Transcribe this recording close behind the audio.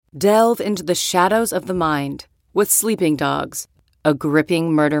Delve into the shadows of the mind with Sleeping Dogs, a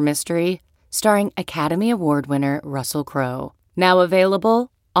gripping murder mystery starring Academy Award winner Russell Crowe. Now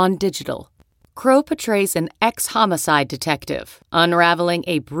available on digital. Crowe portrays an ex-homicide detective unraveling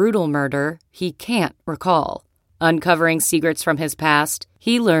a brutal murder he can't recall. Uncovering secrets from his past,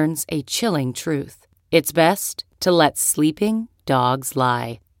 he learns a chilling truth. It's best to let sleeping dogs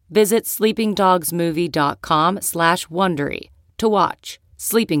lie. Visit sleepingdogsmovie.com/Wondery to watch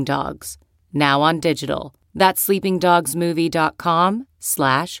Sleeping Dogs, now on digital. That's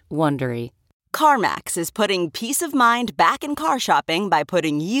sleepingdogsmovie.com/Wondery. CarMax is putting peace of mind back in car shopping by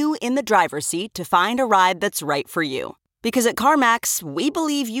putting you in the driver's seat to find a ride that's right for you. Because at CarMax, we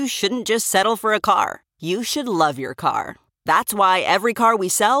believe you shouldn't just settle for a car. You should love your car. That's why every car we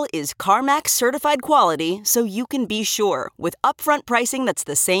sell is CarMax certified quality, so you can be sure with upfront pricing that's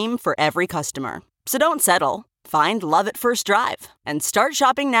the same for every customer. So don't settle. Find love at first drive and start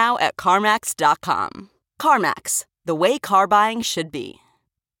shopping now at CarMax.com. CarMax, the way car buying should be.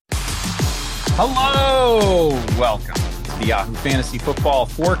 Hello! Welcome to the Yahoo Fantasy Football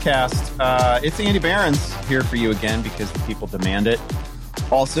Forecast. It's Andy Behrens here for you again because the people demand it.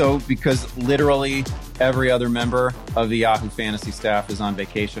 Also, because literally every other member of the Yahoo Fantasy staff is on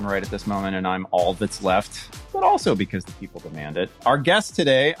vacation right at this moment, and I'm all that's left. But also because the people demand it. Our guest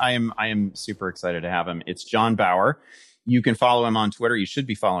today, I am super excited to have him. It's John Bauer. You can follow him on Twitter. You should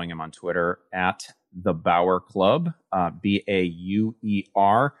be following him on Twitter at the Bauer Club,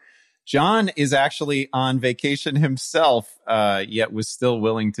 Bauer. John is actually on vacation himself, yet was still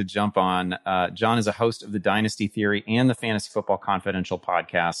willing to jump on. John is a host of the Dynasty Theory and the Fantasy Football Confidential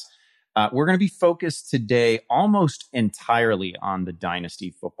podcast. We're going to be focused today almost entirely on the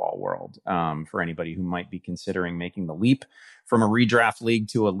Dynasty football world. For anybody who might be considering making the leap from a redraft league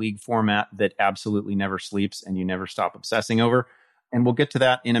to a league format that absolutely never sleeps and you never stop obsessing over. And we'll get to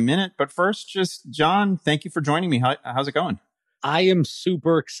that in a minute. But first, just John, thank you for joining me. How's it going? I am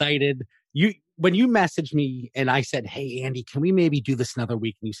super excited. When you messaged me and I said, "Hey, Andy, can we maybe do this another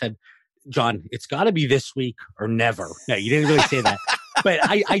week?" And you said, "John, it's got to be this week or never." No, you didn't really say that. But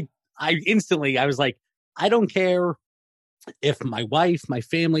I instantly, I was like, I don't care if my wife, my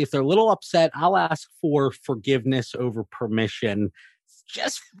family, if they're a little upset, I'll ask for forgiveness over permission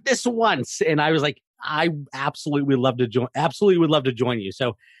just this once. And I was like, I absolutely would love to join. Absolutely would love to join you.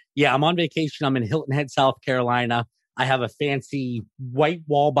 So yeah, I'm on vacation. I'm in Hilton Head, South Carolina. I have a fancy white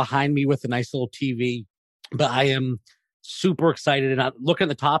wall behind me with a nice little TV, but I am super excited. And looking at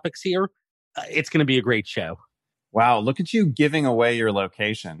the topics here, it's going to be a great show. Wow, look at you giving away your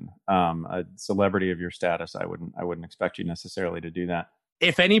location. A celebrity of your status, I wouldn't expect you necessarily to do that.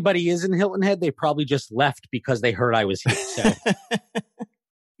 If anybody is in Hilton Head, they probably just left because they heard I was here. So.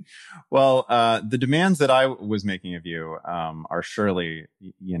 Well, the demands that I was making of you are surely,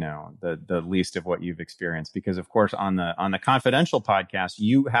 the least of what you've experienced, because of course on the Confidential podcast,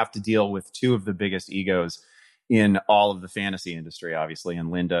 you have to deal with two of the biggest egos in all of the fantasy industry, obviously,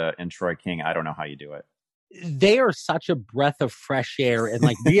 and Linda and Troy King. I don't know how you do it. They are such a breath of fresh air, and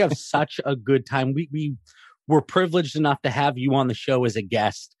like we have such a good time. We were privileged enough to have you on the show as a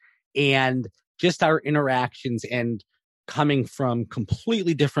guest, and just our interactions and coming from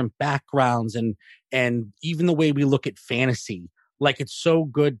completely different backgrounds and even the way we look at fantasy, like it's so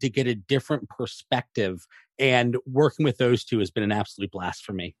good to get a different perspective, and working with those two has been an absolute blast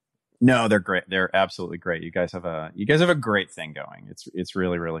for me. No, they're great. They're absolutely great. You guys have a great thing going. It's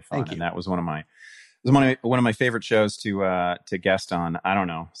really, really fun. And that was one of my favorite shows to guest on. I don't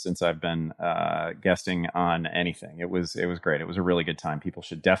know, since I've been guesting on anything. It was great. It was a really good time. People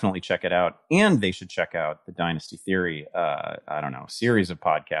should definitely check it out, and they should check out the Dynasty Theory. Series of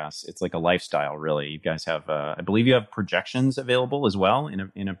podcasts. It's like a lifestyle, really. You guys have, I believe, you have projections available as well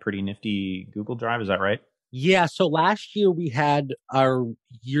in a pretty nifty Google Drive. Is that right? Yeah. So last year we had our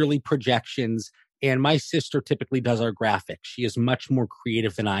yearly projections. And my sister typically does our graphics. She is much more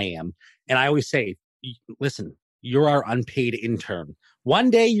creative than I am. And I always say, listen, you're our unpaid intern. One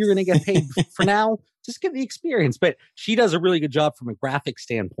day you're going to get paid. For now, just get the experience. But she does a really good job from a graphic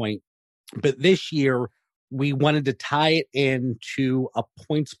standpoint. But this year, we wanted to tie it into a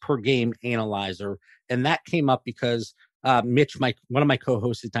points per game analyzer. And that came up because Mitch, one of my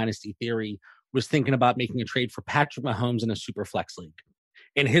co-hosts at Dynasty Theory, was thinking about making a trade for Patrick Mahomes in a super flex league.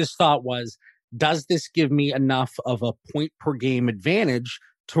 And his thought was, does this give me enough of a point per game advantage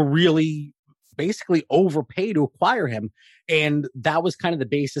to really basically overpay to acquire him? And that was kind of the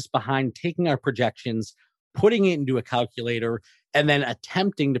basis behind taking our projections, putting it into a calculator, and then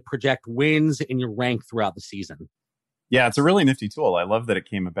attempting to project wins in your rank throughout the season. Yeah, it's a really nifty tool. I love that it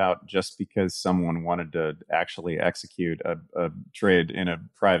came about just because someone wanted to actually execute a trade in a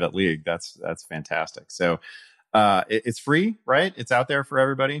private league. That's fantastic. So it's free, right? It's out there for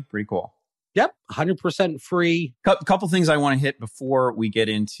everybody. Pretty cool. Yep, 100% free. Couple things I want to hit before we get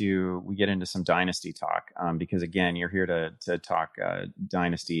into some dynasty talk, because again, you're here to talk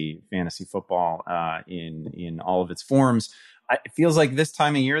dynasty fantasy football in all of its forms. It feels like this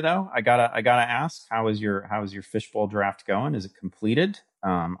time of year, though. I gotta ask, how is your fishbowl draft going? Is it completed?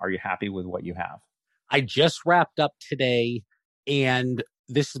 Are you happy with what you have? I just wrapped up today, and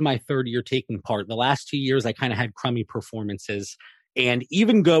this is my third year taking part. The last 2 years, I kind of had crummy performances. And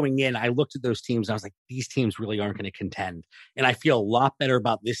even going in, I looked at those teams and I was like, these teams really aren't going to contend. And I feel a lot better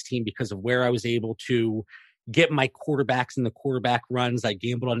about this team because of where I was able to get my quarterbacks in the quarterback runs. I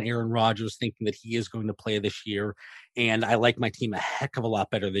gambled on Aaron Rodgers thinking that he is going to play this year. And I like my team a heck of a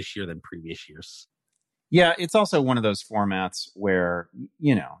lot better this year than previous years. Yeah, it's also one of those formats where,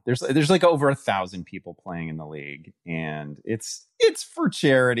 you know, there's like over 1,000 people playing in the league, and it's for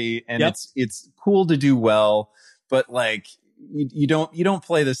charity, and it's cool to do well, but like you don't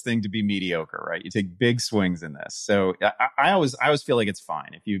play this thing to be mediocre, right? You take big swings in this. So I always feel like it's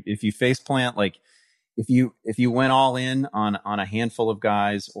fine if you face plant, like if you went all in on a handful of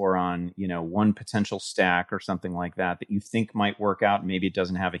guys or on, you know, one potential stack or something like that you think might work out. Maybe it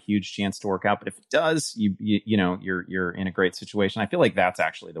doesn't have a huge chance to work out, but if it does, you know, you're in a great situation. I feel like that's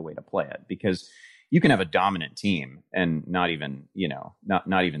actually the way to play it, because you can have a dominant team and not even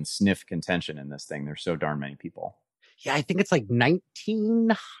sniff contention in this thing. There's so darn many people. Yeah, I think it's like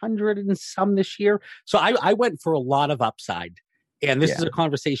 1,900 and some this year. So I went for a lot of upside. And this is a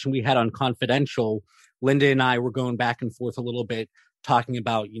conversation we had on Confidential. Linda and I were going back and forth a little bit, talking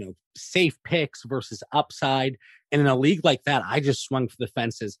about, you know, safe picks versus upside. And in a league like that, I just swung for the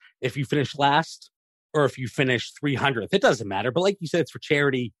fences. If you finish last or if you finish 300th, it doesn't matter. But like you said, it's for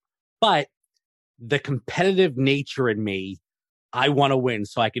charity. But the competitive nature in me, I want to win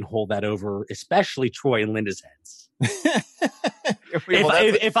so I can hold that over, especially Troy and Linda's heads.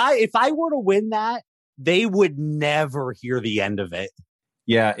 If I were to win that, they would never hear the end of it.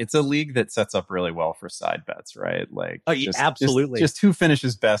 Yeah, it's a league that sets up really well for side bets, right? Like, absolutely. Just who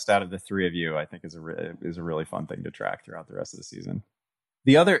finishes best out of the three of you, I think, is a really fun thing to track throughout the rest of the season.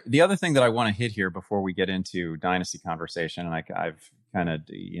 The other thing that I want to hit here before we get into dynasty conversation, and I've kind of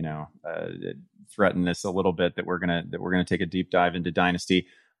threatened this a little bit that we're gonna take a deep dive into dynasty,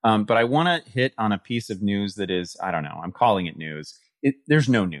 but I want to hit on a piece of news that is, I don't know, I'm calling it news. There's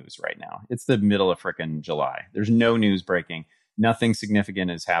no news right now. It's the middle of frickin' July. There's no news breaking. Nothing significant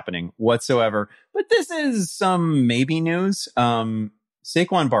is happening whatsoever. But this is some maybe news.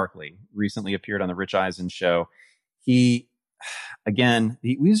 Saquon Barkley recently appeared on the Rich Eisen show. He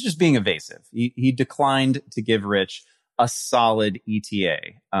was just being evasive. He declined to give Rich a solid ETA,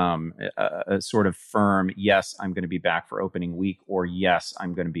 a sort of firm, yes, I'm going to be back for opening week, or yes,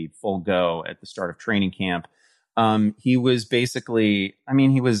 I'm going to be full go at the start of training camp. He was basically,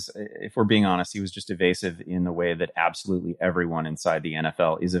 if we're being honest, he was just evasive in the way that absolutely everyone inside the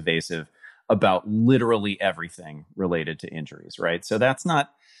NFL is evasive about literally everything related to injuries, right? So that's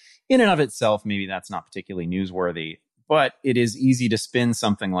not, in and of itself, maybe that's not particularly newsworthy, but it is easy to spin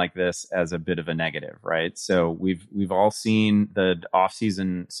something like this as a bit of a negative, right? So we've all seen the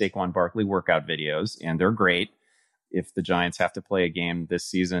off-season Saquon Barkley workout videos, and they're great. If the Giants have to play a game this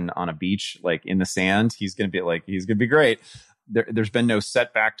season on a beach, like in the sand, he's going to be great. There's been no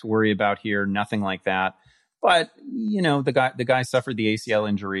setback to worry about here, nothing like that. But, you know, the guy suffered the ACL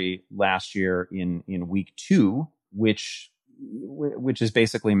injury last year in week 2, which has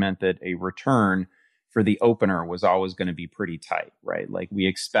basically meant that a return for the opener was always going to be pretty tight, right? Like, we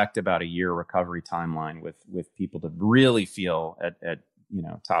expect about a year recovery timeline with people to really feel at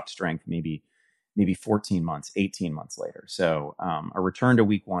top strength, maybe 14 months, 18 months later. So a return to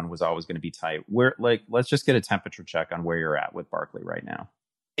week 1 was always going to be tight. Let's just get a temperature check on where you're at with Barkley right now.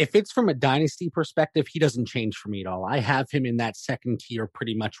 If it's from a dynasty perspective, he doesn't change for me at all. I have him in that second tier,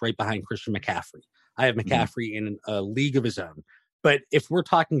 pretty much right behind Christian McCaffrey. I have McCaffrey in a league of his own. But if we're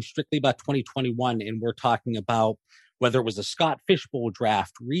talking strictly about 2021 and we're talking about whether it was a Scott Fishbowl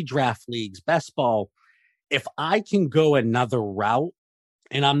draft, redraft leagues, best ball, if I can go another route,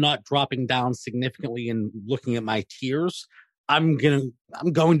 and I'm not dropping down significantly and looking at my tiers, I'm going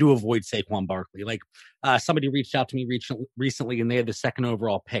to avoid Saquon Barkley. Like, somebody reached out to me recently, and they had the second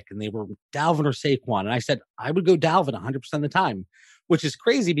overall pick, and they were Dalvin or Saquon. And I said, I would go Dalvin 100% of the time, which is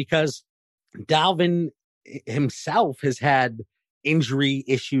crazy because Dalvin himself has had injury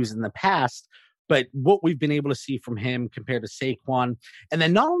issues in the past. But what we've been able to see from him compared to Saquon, and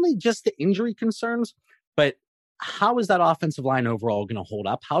then not only just the injury concerns, but how is that offensive line overall going to hold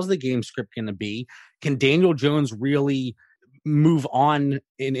up? How's the game script going to be? Can Daniel Jones really move on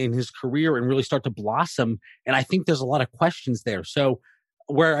in his career and really start to blossom? And I think there's a lot of questions there. So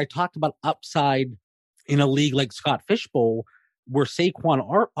where I talked about upside in a league like Scott Fishbowl, where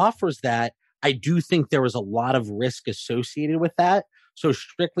Saquon offers that, I do think there was a lot of risk associated with that. So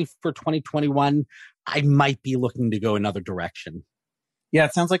strictly for 2021, I might be looking to go another direction. Yeah,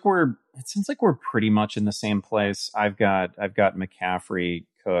 it sounds like we're pretty much in the same place. I've got McCaffrey,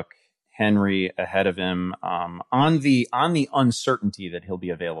 Cook, Henry ahead of him on the uncertainty that he'll be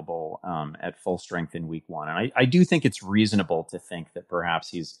available at full strength in week 1. And I do think it's reasonable to think that perhaps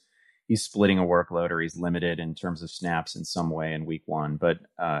he's splitting a workload or he's limited in terms of snaps in some way in week 1. But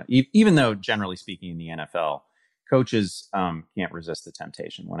even though generally speaking in the NFL, coaches can't resist the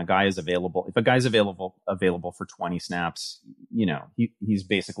temptation. When a guy is available, if a guy's available for 20 snaps, he's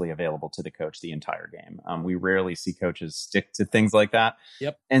basically available to the coach the entire game. We rarely see coaches stick to things like that.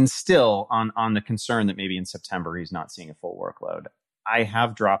 Yep. And still on the concern that maybe in September he's not seeing a full workload, I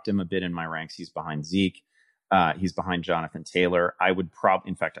have dropped him a bit in my ranks. He's behind Zeke. He's behind Jonathan Taylor. I would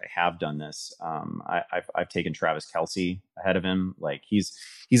in fact, I have done this. I've taken Travis Kelce ahead of him. Like he's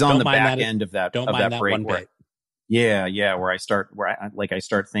on the back end of that break. Where I start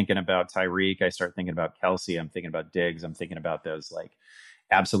thinking about Tyreek. I start thinking about Kelce. I'm thinking about Diggs. I'm thinking about those like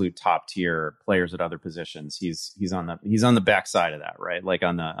absolute top tier players at other positions. He's on the backside of that, right? Like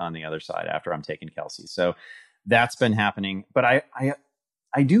on the other side after I'm taking Kelce. So that's been happening. But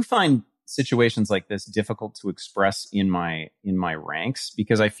I do find situations like this difficult to express in my ranks,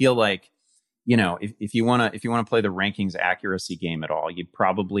 because I feel like, if you want to play the rankings accuracy game at all, you'd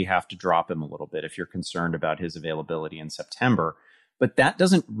probably have to drop him a little bit if you're concerned about his availability in September. But that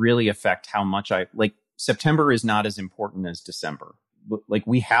doesn't really affect how much September is not as important as December. Like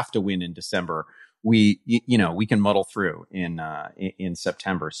we have to win in December. We can muddle through in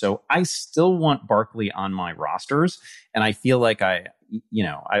September. So I still want Barkley on my rosters. And I feel like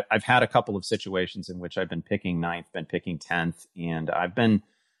I've had a couple of situations in which I've been picking 9th, been picking 10th, and I've been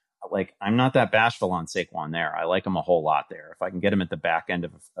like, I'm not that bashful on Saquon there. I like him a whole lot there. If I can get him at the back end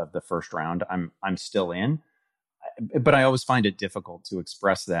of the first round, I'm still in. But I always find it difficult to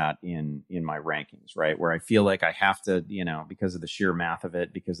express that in my rankings, right? Where I feel like I have to, because of the sheer math of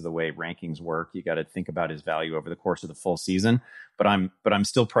it, because of the way rankings work, you got to think about his value over the course of the full season. But I'm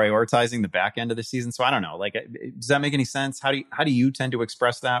still prioritizing the back end of the season. So I don't know. Like, does that make any sense? How do you tend to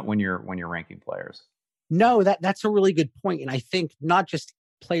express that when you're ranking players? No, that's a really good point. And I think not just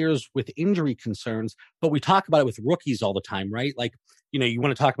players with injury concerns, but we talk about it with rookies all the time, right? Like, you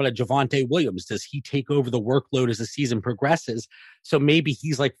want to talk about a Javonte Williams. Does he take over the workload as the season progresses? So maybe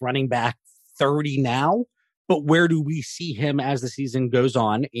he's like running back 30 now, but where do we see him as the season goes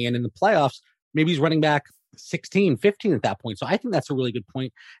on? And in the playoffs, maybe he's running back 16, 15 at that point. So I think that's a really good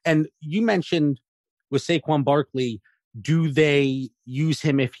point. And you mentioned with Saquon Barkley, do they use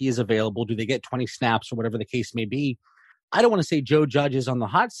him if he is available? Do they get 20 snaps or whatever the case may be? I don't want to say Joe Judge is on the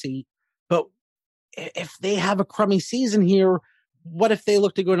hot seat, but if they have a crummy season here, what if they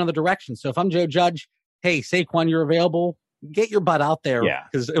look to go another direction? So if I'm Joe Judge, hey, Saquon, you're available, get your butt out there. Yeah.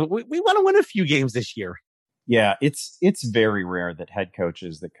 Because we want to win a few games this year. Yeah, it's very rare that head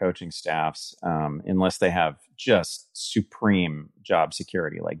coaches, that coaching staffs, unless they have just supreme job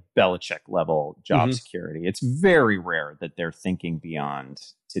security, like Belichick level job security, it's very rare that they're thinking beyond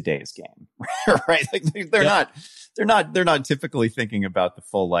today's game, right? Like they're not typically thinking about the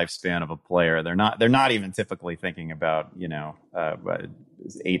full lifespan of a player. They're not even typically thinking about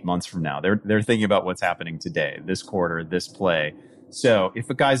 8 months from now. They're thinking about what's happening today, this quarter, this play. So if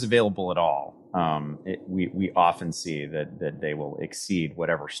a guy's available at all, we often see that they will exceed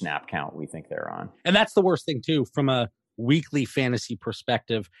whatever snap count we think they're on. And that's the worst thing too, from a weekly fantasy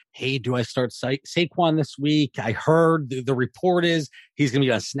perspective. Hey, do I start Saquon this week? I heard the report is he's going to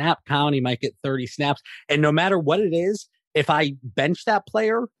be on a snap count. He might get 30 snaps. And no matter what it is, if I bench that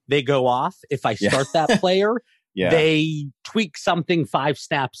player, they go off. If I start that player, they tweak something 5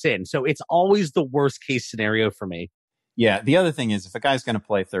 snaps in. So it's always the worst case scenario for me. Yeah. The other thing is, if a guy's going to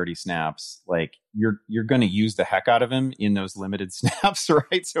play 30 snaps, like you're going to use the heck out of him in those limited snaps,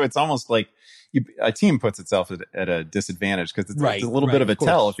 right? So it's almost like a team puts itself at a disadvantage because it's a little bit of a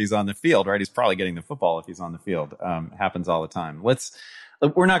tell if he's on the field, right? He's probably getting the football if he's on the field. Happens all the time.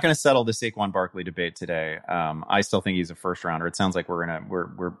 We're not going to settle the Saquon Barkley debate today. I still think he's a first rounder. It sounds like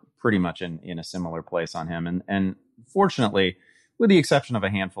we're pretty much in a similar place on him. And fortunately, with the exception of a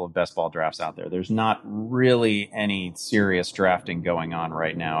handful of best ball drafts out there, there's not really any serious drafting going on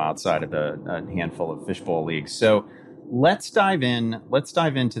right now outside of a handful of fishbowl leagues. So let's dive in. Let's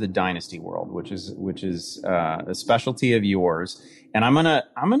dive into the dynasty world, which is a specialty of yours. And I'm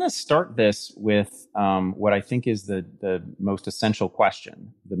gonna start this with what I think is the most essential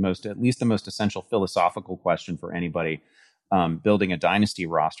question, at least the most essential philosophical question for anybody building a dynasty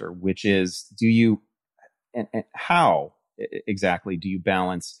roster, which is and how exactly do you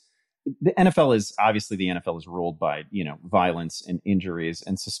balance? The NFL is ruled by, violence and injuries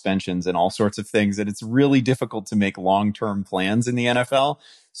and suspensions and all sorts of things. And it's really difficult to make long-term plans in the NFL.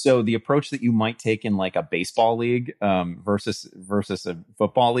 So the approach that you might take in like a baseball league versus a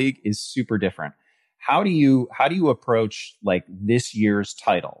football league is super different. How do you approach like this year's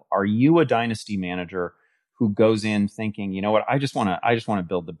title? Are you a dynasty manager who goes in thinking, you know what, I just want to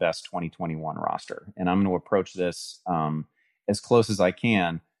build the best 2021 roster, and I'm going to approach this as close as I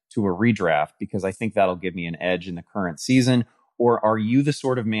can to a redraft because I think that'll give me an edge in the current season? Or are you the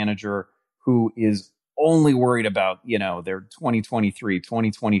sort of manager who is only worried about, their 2023,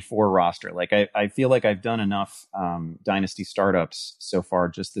 2024 roster? Like I feel like I've done enough dynasty startups so far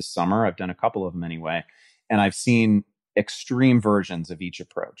just this summer. I've done a couple of them anyway, and I've seen extreme versions of each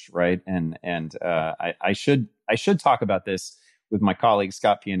approach, right? And I should talk about this with my colleague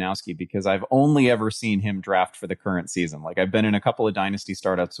Scott Pianowski, because I've only ever seen him draft for the current season. Like I've been in a couple of dynasty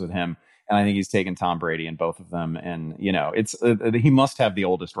startups with him, and I think he's taken Tom Brady in both of them. And it's he must have the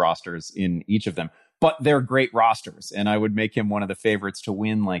oldest rosters in each of them, but they're great rosters, and I would make him one of the favorites to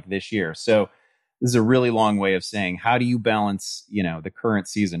win like this year. So this is a really long way of saying, how do you balance the current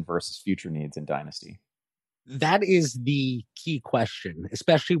season versus future needs in dynasty? That is the key question,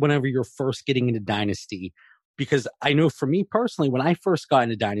 especially whenever you're first getting into dynasty. Because I know for me personally, when I first got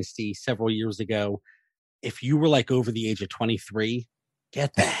into dynasty several years ago, if you were like over the age of 23,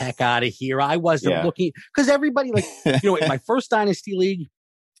 get the heck out of here. I wasn't looking, because everybody in my first dynasty league,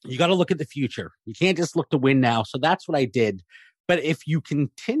 you got to look at the future. You can't just look to win now. So that's what I did. But if you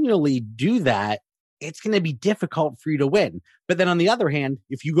continually do that, it's going to be difficult for you to win. But then on the other hand,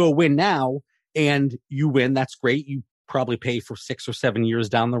 if you go win now and you win, that's great. You probably pay for 6 or 7 years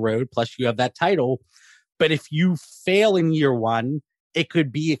down the road. Plus you have that title. But if you fail in year one, it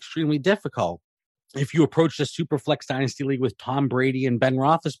could be extremely difficult. If you approach the Superflex Dynasty League with Tom Brady and Ben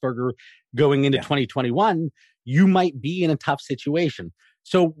Roethlisberger going into 2021, you might be in a tough situation.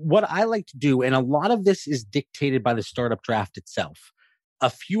 So what I like to do, and a lot of this is dictated by the startup draft itself, a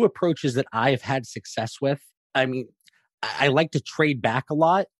few approaches that I've had success with. I mean, I like to trade back a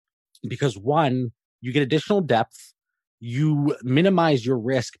lot because one, you get additional depth. You minimize your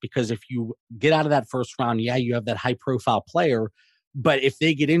risk because if you get out of that first round, you have that high profile player, but if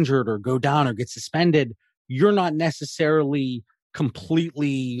they get injured or go down or get suspended, you're not necessarily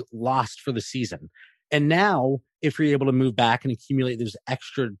completely lost for the season. And now if you're able to move back and accumulate those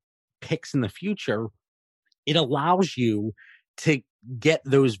extra picks in the future, it allows you to get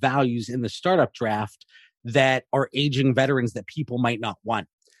those values in the startup draft that are aging veterans that people might not want.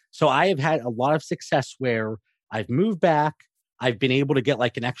 So I have had a lot of success where I've moved back. I've been able to get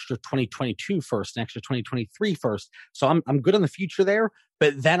like an extra 2022 first, an extra 2023 first. So I'm good on the future there,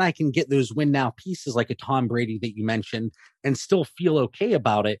 but then I can get those win now pieces like a Tom Brady that you mentioned and still feel okay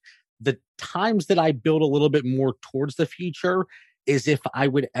about it. The times that I build a little bit more towards the future is if I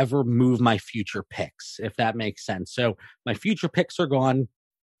would ever move my future picks, if that makes sense. So my future picks are gone.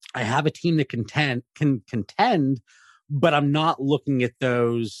 I have a team that can contend, but I'm not looking at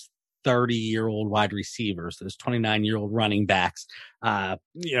those 30-year-old wide receivers, those 29-year-old running backs. I'm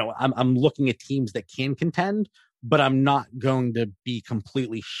looking at teams that can contend, but I'm not going to be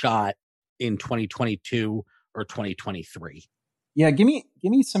completely shot in 2022 or 2023. Yeah, give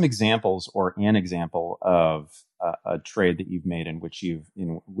me some examples or an example of a trade that you've made in which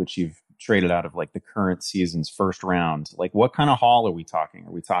you've traded out of like the current season's first round. Like what kind of haul are we talking?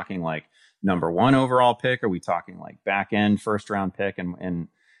 Are we talking like number 1 overall pick? Are we talking like back end first round pick? And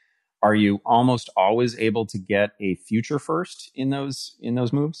are you almost always able to get a future first in those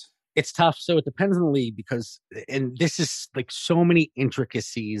moves? It's tough. So it depends on the league and this is like so many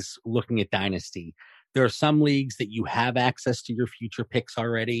intricacies looking at dynasty. There are some leagues that you have access to your future picks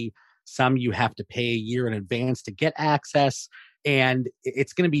already. Some you have to pay a year in advance to get access. And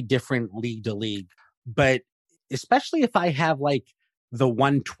it's going to be different league to league. But especially if I have like the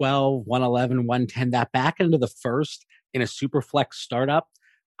 112, 111, 110, that back into the first in a super flex startup,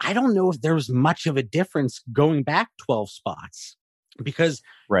 I don't know if there's much of a difference going back 12 spots because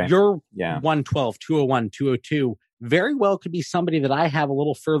your 112, 201, 202 very well could be somebody that I have a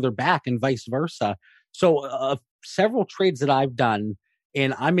little further back and vice versa. So several trades that I've done,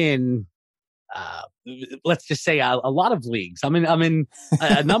 and I'm in let's just say a lot of leagues. I'm in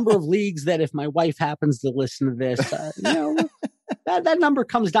a number of leagues that if my wife happens to listen to this, that number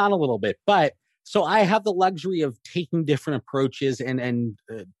comes down a little bit. But so I have the luxury of taking different approaches and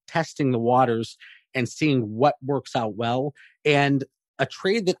testing the waters and seeing what works out well. And a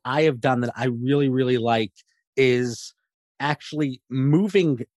trade that I have done that I really, really like is actually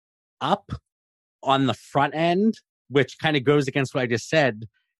moving up on the front end, which kind of goes against what I just said,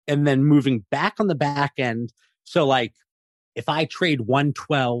 and then moving back on the back end. So like if I trade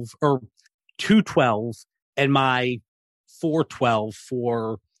 112 or 212 and my 412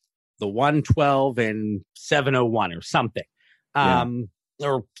 for the 112 and 701 or something,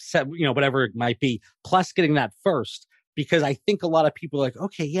 or whatever it might be, plus getting that first, because I think a lot of people are like,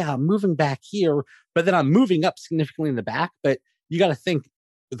 okay, yeah, I'm moving back here, but then I'm moving up significantly in the back. But you got to think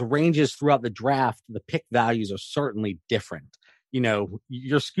the ranges throughout the draft, the pick values are certainly different.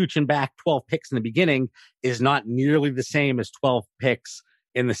 You're scooching back 12 picks in the beginning is not nearly the same as 12 picks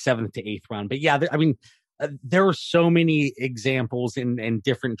in the 7th to 8th round. But yeah, there are so many examples in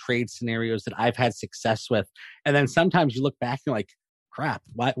different trade scenarios that I've had success with. And then sometimes you look back and you're like, crap,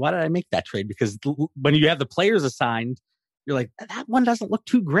 why did I make that trade? Because when you have the players assigned, you're like, that one doesn't look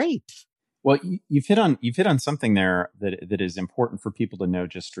too great. Well, you've hit on something there that is important for people to know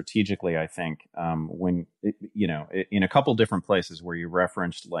just strategically. I think when in a couple different places where you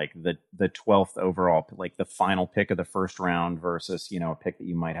referenced like the 12th overall, like the final pick of the first round versus a pick that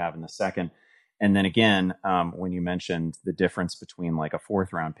you might have in the second, and then again when you mentioned the difference between like a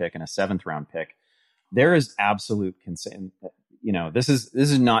 4th round pick and a 7th round pick, there is absolute consent. This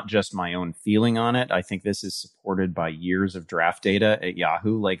is not just my own feeling on it. I think this is supported by years of draft data at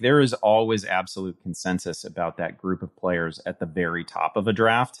Yahoo. Like there is always absolute consensus about that group of players at the very top of a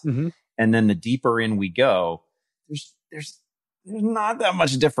draft. Mm-hmm. And then the deeper in we go, there's not that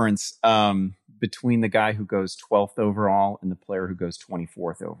much difference between the guy who goes 12th overall and the player who goes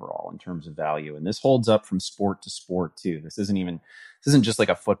 24th overall in terms of value. And this holds up from sport to sport too. This isn't just like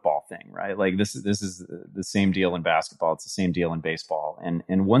a football thing, right? Like this is the same deal in basketball. It's the same deal in baseball.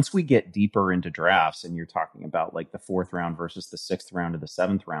 And once we get deeper into drafts and you're talking about like the 4th round versus the 6th round or the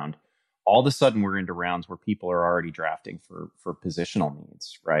 7th round, all of a sudden we're into rounds where people are already drafting for positional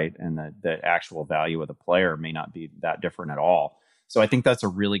needs, right? And the actual value of the player may not be that different at all. So I think that's a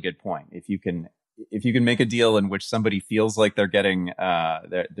really good point. If you can make a deal in which somebody feels like they're getting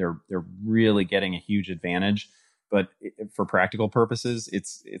they're really getting a huge advantage, but for practical purposes,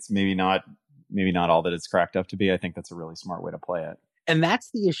 it's maybe not all that it's cracked up to be. I think that's a really smart way to play it. And that's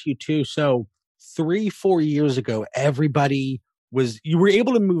the issue too. So 3-4 years ago, you were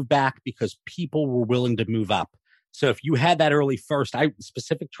able to move back because people were willing to move up. So if you had that early first,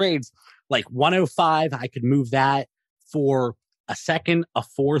 specific trades like 105, I could move that for a 2nd, a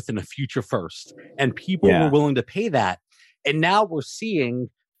 4th, and a future first. And people were willing to pay that. And now we're seeing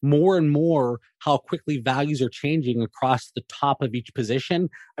more and more how quickly values are changing across the top of each position.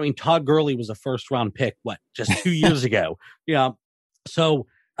 I mean, Todd Gurley was a 1st round pick, just 2 years ago? So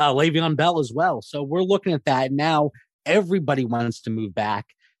Le'Veon Bell as well. So we're looking at that now. Everybody wants to move back.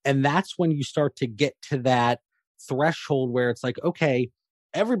 And that's when you start to get to that threshold where it's like, okay,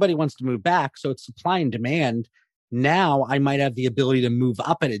 everybody wants to move back. So it's supply and demand. Now I might have the ability to move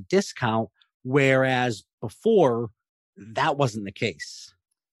up at a discount, whereas before that wasn't the case.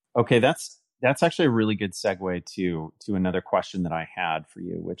 Okay, that's actually a really good segue to another question that I had for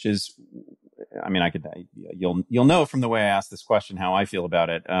you, which is, I mean, you'll know from the way I asked this question how I feel about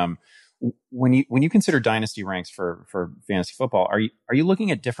it. When you consider dynasty ranks for fantasy football, are you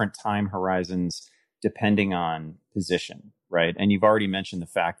looking at different time horizons depending on position, right? And you've already mentioned the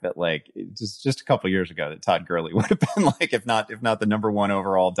fact that like just a couple of years ago that Todd Gurley would have been like if not the number 1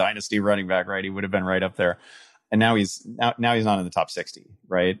 overall dynasty running back, right? He would have been right up there. And now he's not in the top 60,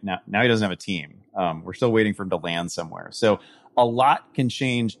 right? Now he doesn't have a team. We're still waiting for him to land somewhere. So a lot can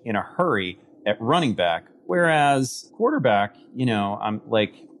change in a hurry at running back, whereas quarterback, I'm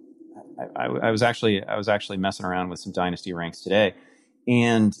like, I was actually messing around with some dynasty ranks today,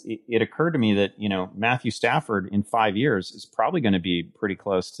 and it occurred to me that Matthew Stafford in 5 years is probably going to be pretty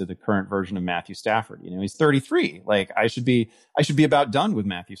close to the current version of Matthew Stafford. He's 33. Like I should be about done with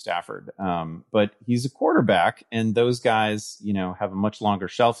Matthew Stafford. But he's a quarterback, and those guys have a much longer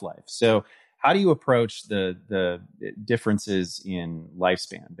shelf life. So how do you approach the differences in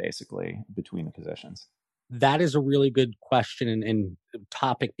lifespan basically between the positions? That is a really good question and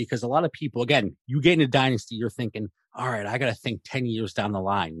topic, because a lot of people, again, you get into dynasty, you're thinking, all right, I got to think 10 years down the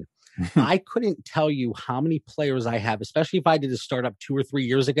line. I couldn't tell you how many players I have, especially if I did a startup 2 or 3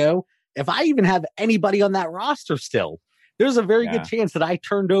 years ago, if I even have anybody on that roster still. there's a very good chance that I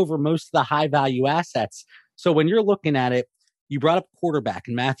turned over most of the high value assets. So when you're looking at it, you brought up quarterback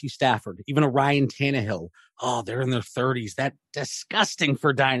and Matthew Stafford, even a Ryan Tannehill. Oh, they're in their 30s. That's disgusting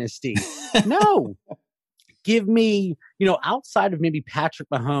for Dynasty. No, give me, outside of maybe Patrick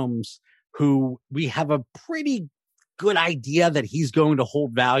Mahomes, who we have a pretty good idea that he's going to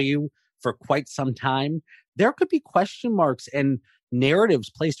hold value for quite some time. There could be question marks and narratives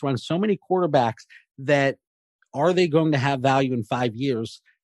placed around so many quarterbacks that are they going to have value in 5 years?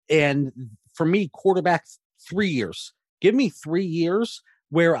 And for me, quarterbacks, 3 years. Give me 3 years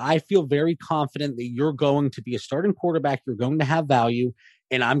where I feel very confident that you're going to be a starting quarterback, you're going to have value,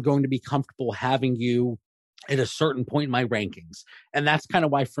 and I'm going to be comfortable having you at a certain point in my rankings. And that's kind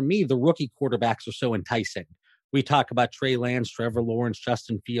of why, for me, the rookie quarterbacks are so enticing. We talk about Trey Lance, Trevor Lawrence,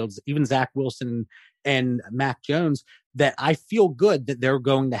 Justin Fields, even Zach Wilson and Mac Jones, that I feel good that they're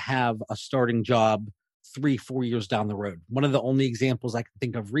going to have a starting job 3-4 years down the road. One of the only examples I can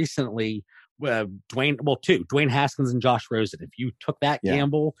think of recently, Dwayne Haskins and Josh Rosen. If you took that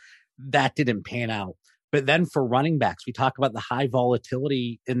gamble, that didn't pan out. But then for running backs, we talk about the high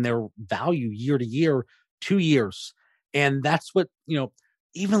volatility in their value year to year, 2 years. And that's what,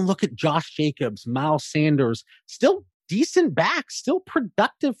 even look at Josh Jacobs, Miles Sanders, still decent backs, still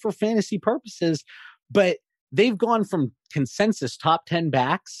productive for fantasy purposes, but they've gone from consensus top 10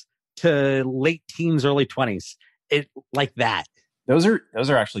 backs to late teens, early 20s. Like that. Those are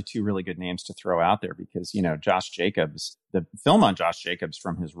actually two really good names to throw out there because, Josh Jacobs, the film on Josh Jacobs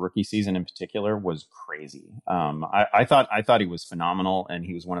from his rookie season in particular was crazy. I thought he was phenomenal, and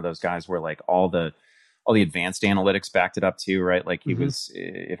he was one of those guys where like all the advanced analytics backed it up too, right? Like he was,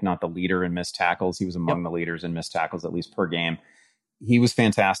 if not the leader in missed tackles, he was among the leaders in missed tackles, at least per game. He was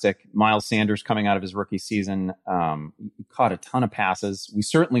fantastic. Miles Sanders coming out of his rookie season, he caught a ton of passes. We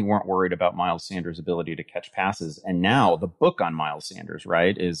certainly weren't worried about Miles Sanders' ability to catch passes. And now the book on Miles Sanders,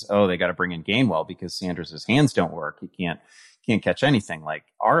 right, is, they got to bring in Gainwell because Sanders' hands don't work. He can't catch anything. Like,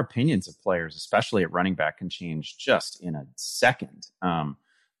 our opinions of players, especially at running back, can change just in a second,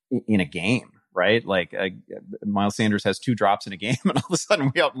 in a game. Right? Like Miles Sanders has 2 drops in a game and all of a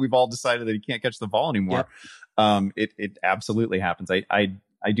sudden we've all decided that he can't catch the ball anymore. Yep. It absolutely happens.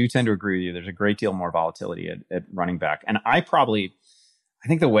 I do tend to agree with you. There's a great deal more volatility at running back. And I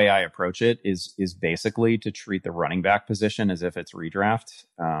think the way I approach it is basically to treat the running back position as if it's redraft,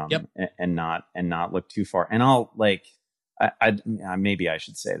 and not look too far. And I'll maybe I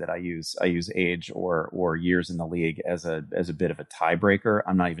should say that I use age or years in the league as a bit of a tiebreaker.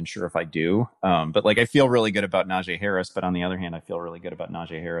 I'm not even sure if I do, but like I feel really good about Najee Harris. But on the other hand, I feel really good about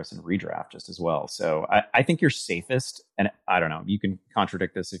Najee Harris in redraft just as well. So I think you're safest, and I don't know. You can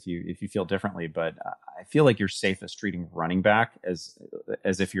contradict this if you feel differently, but I feel like you're safest treating running back as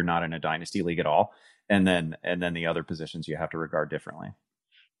if you're not in a dynasty league at all, and then the other positions you have to regard differently.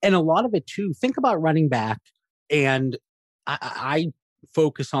 And a lot of it too. Think about running back and. I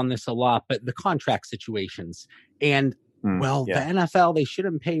focus on this a lot, but the contract situations and the NFL, they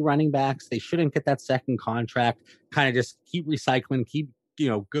shouldn't pay running backs. They shouldn't get that second contract, kind of just keep recycling,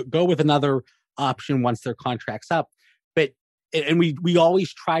 go with another option once their contract's up. But, and we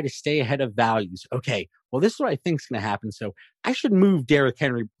always try to stay ahead of values. Okay, well, this is what I think is going to happen. So I should move Derrick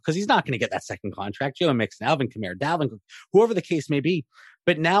Henry because he's not going to get that second contract. Joe Mixon, Alvin Kamara, Dalvin Cook, whoever the case may be.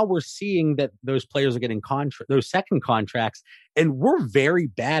 But now we're seeing that those players are getting those second contracts, and we're very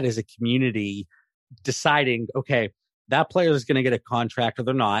bad as a community deciding, okay, that player is going to get a contract or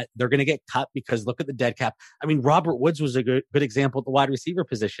they're not. They're going to get cut because look at the dead cap. I mean, Robert Woods was a good example at the wide receiver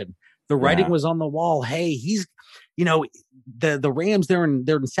position. The writing was on the wall. Hey, he's, the Rams, they're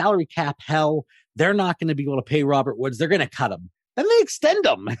in salary cap hell. They're not going to be able to pay Robert Woods. They're going to cut him. Then they extend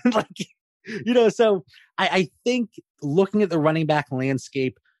him. So I think looking at the running back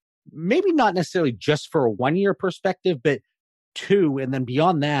landscape, maybe not necessarily just for a 1 year perspective, but 2. And then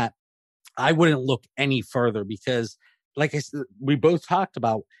beyond that, I wouldn't look any further because like I said, we both talked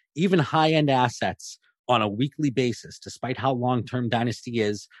about even high end assets on a weekly basis, despite how long-term dynasty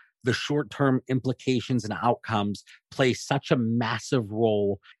is, the short-term implications and outcomes play such a massive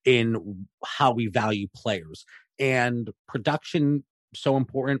role in how we value players. And production so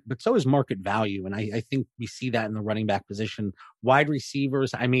important, but so is market value. And I think we see that in the running back position. Wide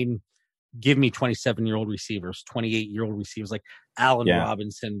receivers, I mean, give me 27-year-old receivers, 28-year-old receivers like Allen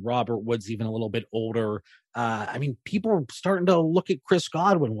Robinson, Robert Woods, even a little bit older. I mean, people are starting to look at Chris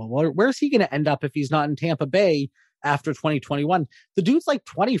Godwin. Well, where's he going to end up if he's not in Tampa Bay after 2021? The dude's like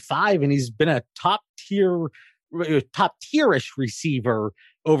 25 and he's been a top tierish receiver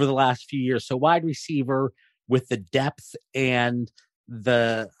over the last few years. So wide receiver with the depth and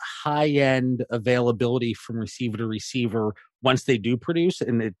the high end availability from receiver to receiver, once they do produce,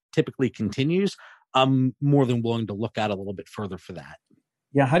 and it typically continues, I'm more than willing to look out a little bit further for that.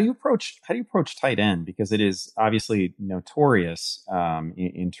 Yeah, how do you approach tight end? Because it is obviously notorious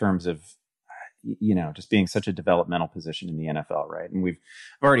in terms of just being such a developmental position in the NFL, right? And I've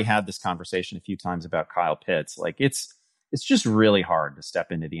already had this conversation a few times about Kyle Pitts. Like it's just really hard to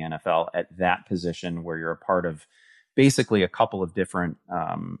step into the NFL at that position where you're a part of basically a couple of different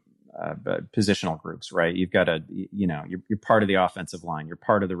positional groups, right? You've got you're part of the offensive line, you're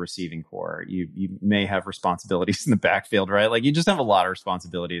part of the receiving core, you may have responsibilities in the backfield, right? Like you just have a lot of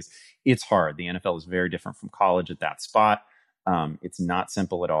responsibilities. It's hard. The NFL is very different from college at that spot. It's not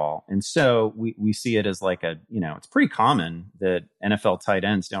simple at all. And so we see it as like it's pretty common that NFL tight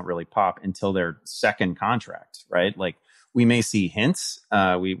ends don't really pop until their second contract, right? Like we may see hints.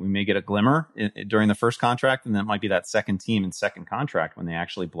 We may get a glimmer during the first contract, and that might be that second team and second contract when they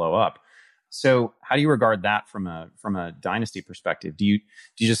actually blow up. So how do you regard that from a dynasty perspective? Do you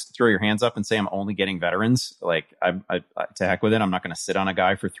just throw your hands up and say, I'm only getting veterans? Like I to heck with it. I'm not going to sit on a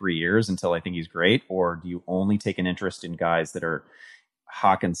guy for 3 years until I think he's great. Or do you only take an interest in guys that are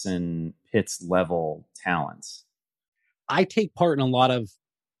Hawkinson, Pitts level talents? I take part in a lot of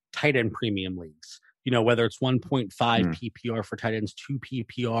tight end premium leagues. Whether it's 1.5 PPR for tight ends, 2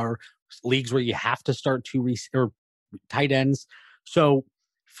 PPR leagues where you have to start or tight ends. So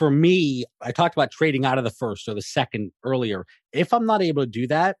for me, I talked about trading out of the first or the second earlier. If I'm not able to do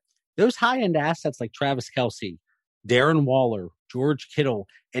that, those high-end assets like Travis Kelce, Darren Waller, George Kittle,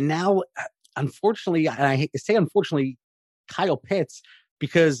 and now, unfortunately, and I hate to say unfortunately, Kyle Pitts,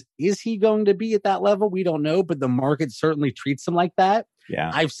 because is he going to be at that level? We don't know, but the market certainly treats him like that.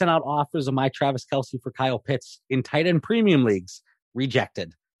 Yeah, I've sent out offers of my Travis Kelce for Kyle Pitts in tight end premium leagues,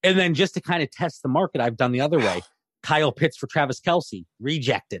 rejected. And then just to kind of test the market, I've done the other way. Kyle Pitts for Travis Kelce,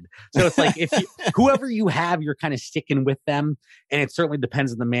 rejected. So it's like whoever you have, you're kind of sticking with them. And it certainly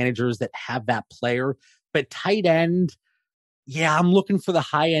depends on the managers that have that player. But tight end, yeah, I'm looking for the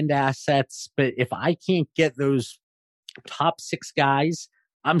high end assets. But if I can't get those top 6 guys,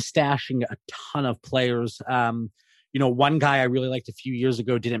 I'm stashing a ton of players. One guy I really liked a few years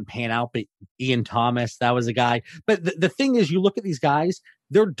ago didn't pan out, but Ian Thomas, that was a guy. But the thing is, you look at these guys,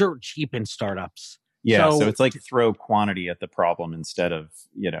 they're dirt cheap in startups. Yeah, so it's like throw quantity at the problem instead of,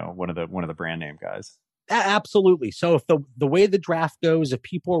 one of the brand name guys. Absolutely. So if the way the draft goes, if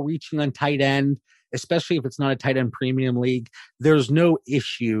people are reaching on tight end, especially if it's not a tight end premium league, there's no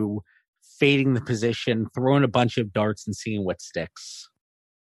issue fading the position, throwing a bunch of darts and seeing what sticks.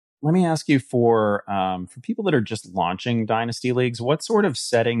 Let me ask you for people that are just launching dynasty leagues, what sort of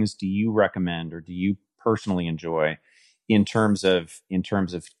settings do you recommend or do you personally enjoy in terms of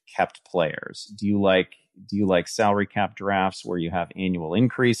kept players? Do you like salary cap drafts where you have annual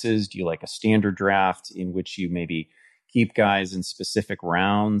increases? Do you like a standard draft in which you maybe keep guys in specific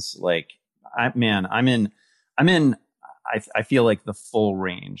rounds? Like, I feel like the full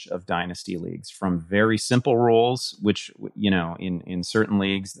range of dynasty leagues, from very simple rules, which, in certain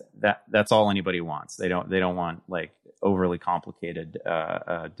leagues that's all anybody wants. They don't want like overly complicated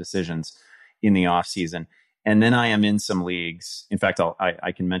decisions in the off season. And then I am in some leagues. In fact,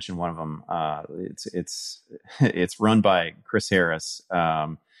 I can mention one of them. It's run by Chris Harris,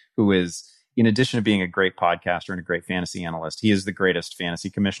 who is, in addition to being a great podcaster and a great fantasy analyst, he is the greatest fantasy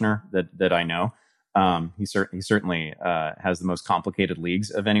commissioner that I know. He certainly has the most complicated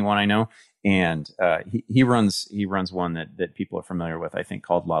leagues of anyone I know, and he runs one that people are familiar with, I think,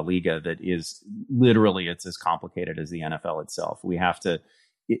 called La Liga. That is literally, it's as complicated as the NFL itself.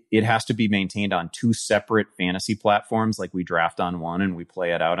 It has to be maintained on 2 separate fantasy platforms. Like we draft on one and we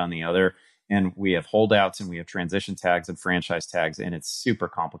play it out on the other. And we have holdouts and we have transition tags and franchise tags, and it's super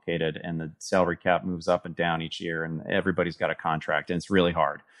complicated. And the salary cap moves up and down each year, and everybody's got a contract, and it's really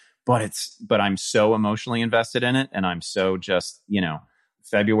hard. But I'm so emotionally invested in it, and I'm so just,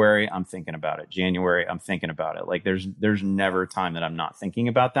 February, I'm thinking about it. January, I'm thinking about it. Like there's never a time that I'm not thinking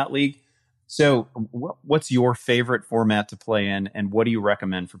about that league. So what's your favorite format to play in, and what do you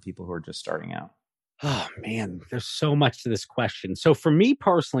recommend for people who are just starting out? Oh, man, there's so much to this question. So for me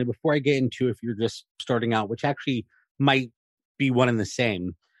personally, before I get into if you're just starting out, which actually might be one and the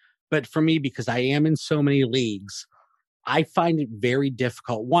same, but for me, because I am in so many leagues, I find it very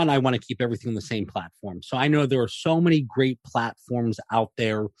difficult. One, I want to keep everything on the same platform. So I know there are so many great platforms out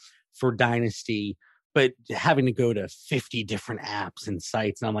there for Dynasty, but having to go to 50 different apps and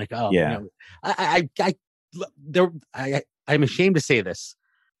sites, and I'm like, yeah. I'm ashamed to say this.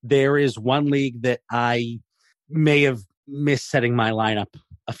 There is one league that I may have missed setting my lineup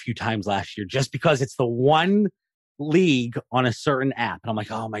a few times last year, just because it's the one league on a certain app. And I'm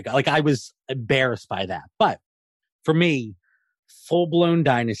like, oh my God, like I was embarrassed by that. But for me, full blown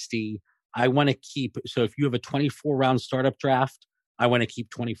dynasty, I want to keep. So if you have a 24 round startup draft, I want to keep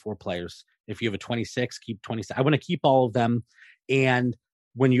 24 players. If you have a 26, keep 26. I want to keep all of them. And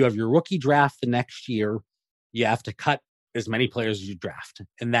when you have your rookie draft the next year, you have to cut as many players as you draft.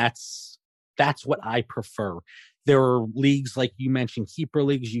 And that's what I prefer. There are leagues, like you mentioned, keeper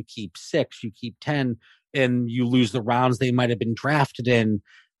leagues, you keep 6, you keep 10, and you lose the rounds they might have been drafted in.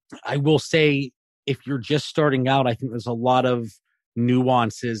 I will say, if you're just starting out, I think there's a lot of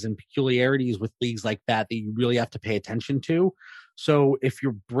nuances and peculiarities with leagues like that you really have to pay attention to. So if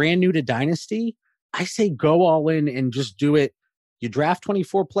you're brand new to Dynasty, I say go all in and just do it. You draft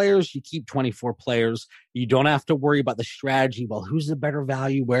 24 players, you keep 24 players. You don't have to worry about the strategy. Well, who's the better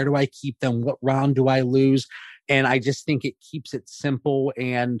value? Where do I keep them? What round do I lose? And I just think it keeps it simple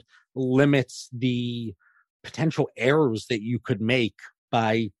and limits the potential errors that you could make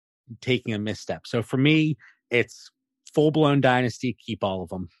by taking a misstep. So for me, it's full-blown dynasty, keep all of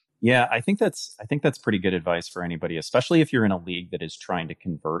them. Yeah, I think that's pretty good advice for anybody, especially if you're in a league that is trying to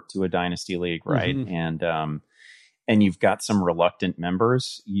convert to a dynasty league, right? Mm-hmm. And you've got some reluctant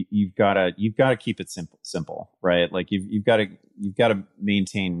members. You've got to keep it simple, right? Like you've got to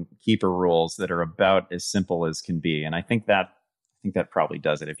maintain keeper rules that are about as simple as can be. And I think that probably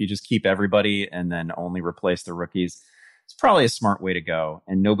does it. If you just keep everybody and then only replace the rookies, it's probably a smart way to go,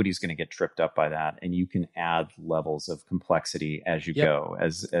 and nobody's going to get tripped up by that. And you can add levels of complexity as you go,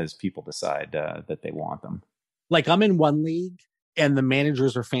 as people decide that they want them. Like I'm in one league, and the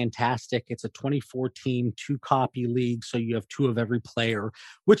managers are fantastic. It's a 24-team, 2-copy league, so you have 2 of every player,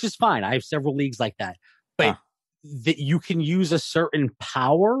 which is fine. I have several leagues like that, but that you can use a certain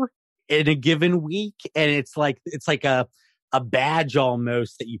power in a given week, and it's like a badge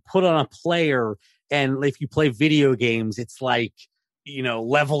almost that you put on a player. And if you play video games, it's like,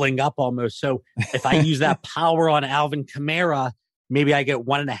 leveling up almost. So if I use that power on Alvin Kamara, maybe I get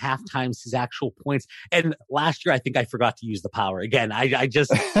 1.5 times his actual points. And last year, I think I forgot to use the power. Again, I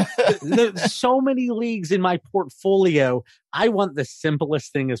just, there's so many leagues in my portfolio. I want the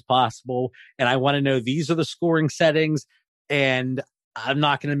simplest thing as possible. And I want to know these are the scoring settings. And I'm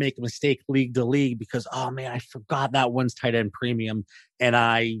not going to make a mistake league to league because, oh man, I forgot that one's tight end premium. And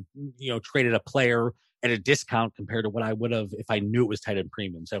I, traded a player at a discount compared to what I would have if I knew it was tight end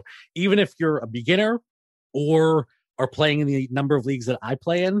premium. So even if you're a beginner or are playing in the number of leagues that I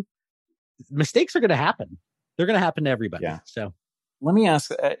play in, mistakes are going to happen. They're going to happen to everybody. Yeah. So let me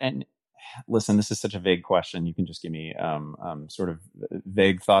ask, and listen, this is such a vague question. You can just give me sort of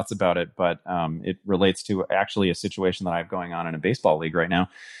vague thoughts about it, but it relates to actually a situation that I have going on in a baseball league right now.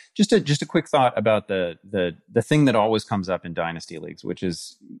 Just a quick thought about the thing that always comes up in dynasty leagues, which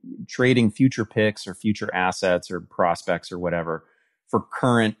is trading future picks or future assets or prospects or whatever for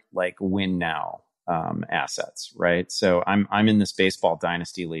current like win now assets, right? So I'm in this baseball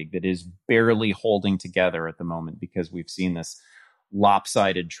dynasty league that is barely holding together at the moment because we've seen this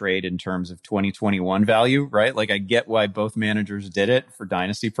lopsided trade in terms of 2021 value, right? Like I get why both managers did it for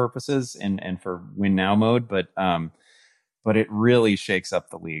dynasty purposes and for win now mode, but it really shakes up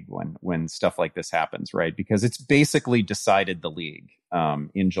the league when stuff like this happens, right? Because it's basically decided the league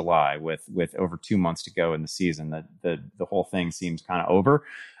in July with over 2 months to go in the season. That the whole thing seems kind of over.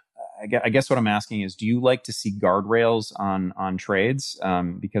 I guess what I'm asking is, do you like to see guardrails on trades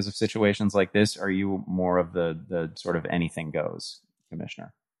because of situations like this? Are you more of the sort of anything goes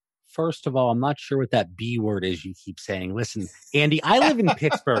commissioner? First of all, I'm not sure what that B word is you keep saying. Listen, Andy, I live in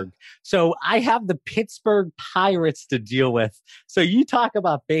Pittsburgh, so I have the Pittsburgh Pirates to deal with. So you talk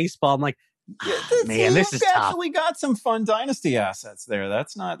about baseball, I'm like, man, this is tough. You've actually got some fun dynasty assets there.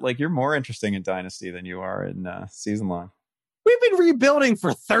 That's not like you're more interesting in dynasty than you are in season long. We've been rebuilding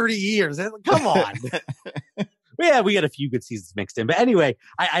for 30 years. Come on. Yeah, we had a few good seasons mixed in. But anyway,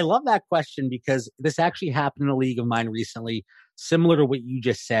 I love that question because this actually happened in a league of mine recently, similar to what you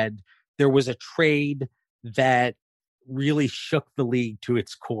just said. There was a trade that really shook the league to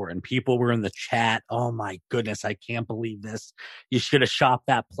its core. And people were in the chat, oh my goodness, I can't believe this. You should have shopped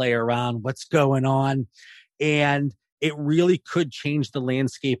that player around. What's going on? And it really could change the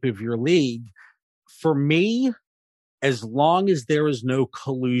landscape of your league. For me, as long as there is no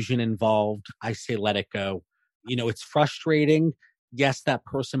collusion involved, I say let it go. It's frustrating. Yes, that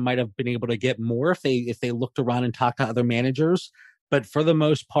person might have been able to get more if they looked around and talked to other managers. But for the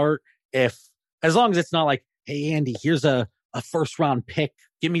most part, as long as it's not like, hey, Andy, here's a first round pick.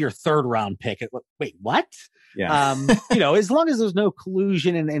 Give me your third round pick. Wait, what? Yeah. As long as there's no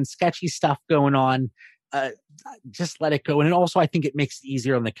collusion and sketchy stuff going on, just let it go. And also, I think it makes it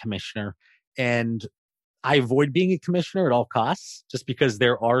easier on the commissioner. And I avoid being a commissioner at all costs just because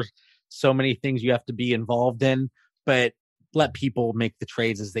there are so many things you have to be involved in, but let people make the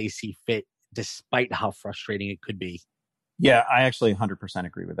trades as they see fit, despite how frustrating it could be. Yeah, I actually 100%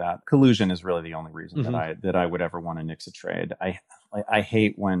 agree with that. Collusion is really the only reason that I would ever want to nix a trade. I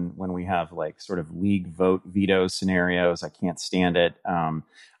hate when we have like sort of league vote veto scenarios. I can't stand it.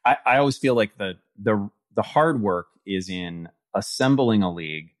 I always feel like the hard work is in assembling a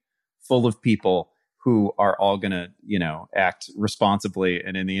league full of people who are all going to, act responsibly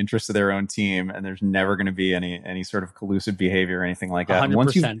and in the interest of their own team. And there's never going to be any sort of collusive behavior or anything like that.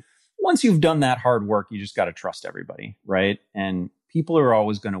 100%. Once you've done that hard work, you just got to trust everybody, right? And people are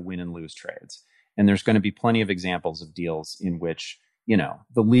always going to win and lose trades. And there's going to be plenty of examples of deals in which,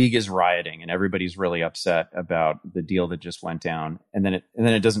 the league is rioting and everybody's really upset about the deal that just went down. And then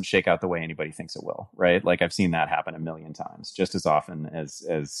it doesn't shake out the way anybody thinks it will, right? Like I've seen that happen a million times, just as often as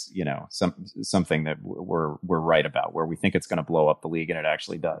something that we're right about, where we think it's going to blow up the league and it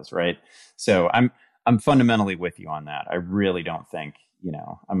actually does, right? So I'm fundamentally with you on that. I really don't think,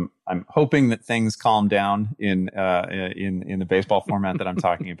 I'm hoping that things calm down in the baseball format that I'm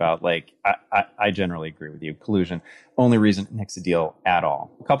talking about. Like I generally agree with you. Collusion, only reason it makes a deal at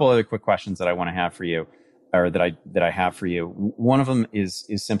all. A couple other quick questions that I want to have for you, or that I have for you. One of them is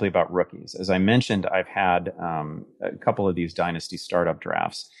simply about rookies. As I mentioned, I've had a couple of these dynasty startup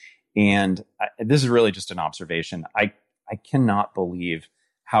drafts, and this is really just an observation. I cannot believe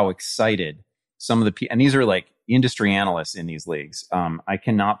how excited some of the people, and these are like industry analysts in these leagues. I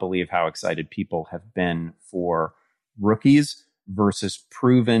cannot believe how excited people have been for rookies versus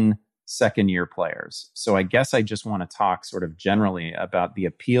proven second-year players. So I guess I just want to talk sort of generally about the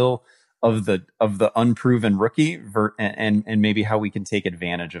appeal of the unproven rookie and maybe how we can take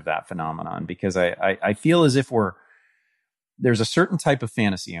advantage of that phenomenon, because I feel as if there's a certain type of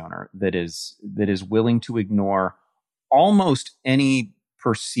fantasy owner that is willing to ignore almost any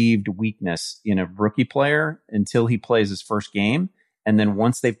perceived weakness in a rookie player until he plays his first game. And then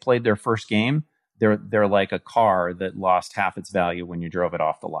once they've played their first game, they're like a car that lost half its value when you drove it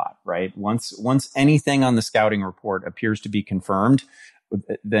off the lot, right? Once anything on the scouting report appears to be confirmed,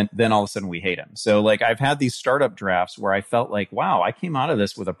 then all of a sudden we hate him. So like I've had these startup drafts where I felt like, wow, I came out of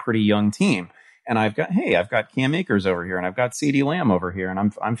this with a pretty young team. And I've got Cam Akers over here and I've got CeeDee Lamb over here.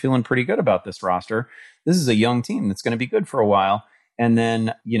 And I'm feeling pretty good about this roster. This is a young team that's going to be good for a while. And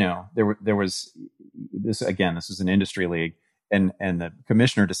then, there was this, again, this was an industry league, and the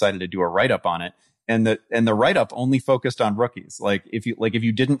commissioner decided to do a write-up on it. And the write-up only focused on rookies. Like if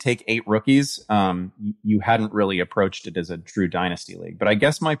you didn't take 8 rookies, you hadn't really approached it as a true dynasty league. But I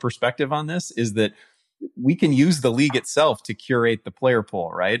guess my perspective on this is that we can use the league itself to curate the player pool,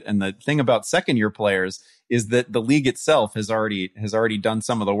 right? And the thing about second-year players is that the league itself has already done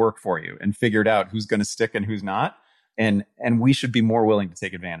some of the work for you and figured out who's going to stick and who's not. And we should be more willing to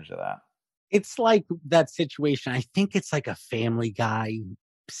take advantage of that. It's like that situation. I think it's like a Family Guy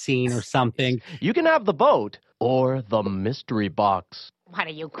scene or something. You can have the boat or the mystery box. What,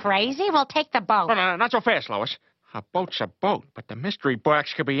 are you crazy? We'll take the boat. No, not so fast, Lois. A boat's a boat, but the mystery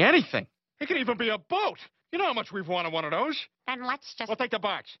box could be anything. It could even be a boat. You know how much we've wanted one of those. Then let's just... We'll take the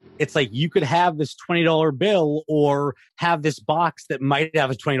box. It's like you could have this $20 bill or have this box that might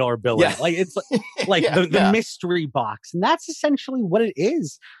have a $20 bill in it. Like it's like the mystery box. And that's essentially what it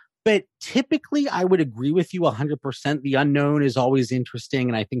is. But typically, I would agree with you 100%. The unknown is always interesting.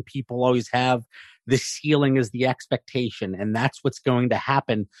 And I think people always have the ceiling as the expectation. And that's what's going to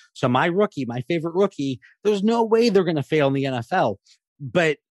happen. So my favorite rookie, there's no way they're going to fail in the NFL.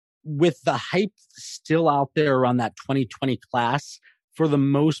 But with the hype still out there around that 2020 class, for the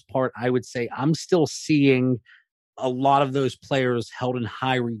most part, I would say I'm still seeing a lot of those players held in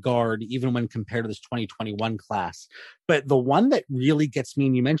high regard, even when compared to this 2021 class. But the one that really gets me,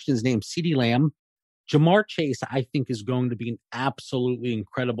 and you mentioned his name, CeeDee Lamb, Jamar Chase, I think is going to be an absolutely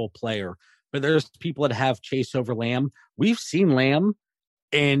incredible player. But there's people that have Chase over Lamb. We've seen Lamb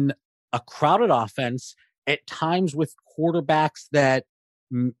in a crowded offense at times with quarterbacks that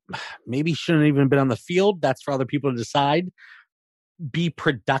maybe shouldn't even been on the field. That's for other people to decide. Be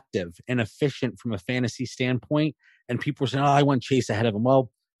productive and efficient from a fantasy standpoint. And people are saying, I want Chase ahead of him.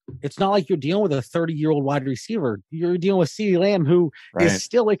 Well, it's not like you're dealing with a 30-year-old wide receiver. You're dealing with CeeDee Lamb, who is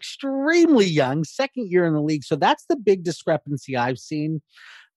still extremely young, second year in the league. So that's the big discrepancy I've seen.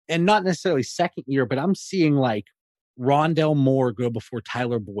 And not necessarily second year, but I'm seeing like Rondale Moore go before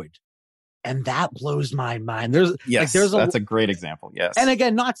Tyler Boyd. And that blows my mind. There's that's a great example. Yes. And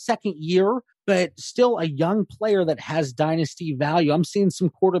again, not second year, but still a young player that has dynasty value. I'm seeing some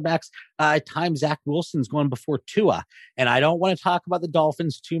quarterbacks, at times Zach Wilson's going before Tua. And I don't want to talk about the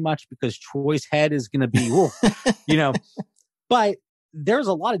Dolphins too much because Troy's head is going to be, but there's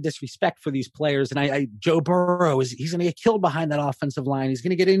a lot of disrespect for these players. And Joe Burrow he's going to get killed behind that offensive line. He's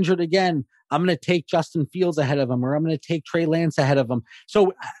going to get injured again. I'm going to take Justin Fields ahead of him, or I'm going to take Trey Lance ahead of him.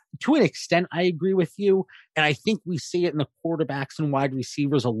 So to an extent, I agree with you. And I think we see it in the quarterbacks and wide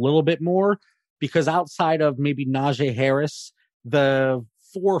receivers a little bit more because outside of maybe Najee Harris, the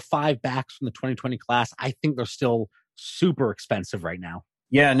 4 or 5 backs from the 2020 class, I think they're still super expensive right now.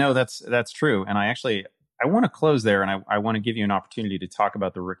 Yeah, no, that's true. And I want to close there, and I want to give you an opportunity to talk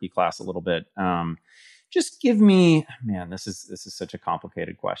about the rookie class a little bit. Just give me, man, this is such a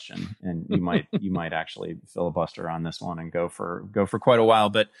complicated question, and you might actually filibuster on this one and go for quite a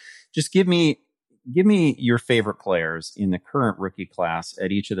while. But just give me your favorite players in the current rookie class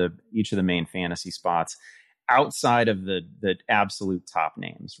at each of the main fantasy spots, outside of the absolute top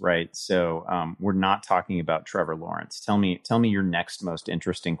names, right? So we're not talking about Trevor Lawrence. Tell me your next most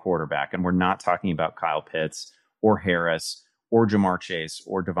interesting quarterback, and we're not talking about Kyle Pitts or Harris or Jamar Chase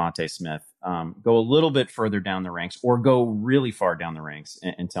or Devontae Smith. Go a little bit further down the ranks, or go really far down the ranks,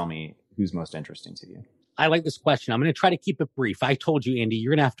 and tell me who's most interesting to you. I like this question. I'm going to try to keep it brief. I told you, Andy,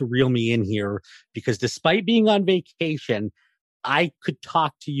 you're going to have to reel me in here because despite being on vacation, I could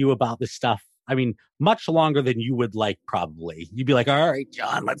talk to you about this stuff. I mean, much longer than you would like, probably. You'd be like, all right,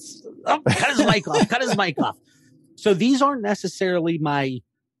 John, let's cut his mic off. So these aren't necessarily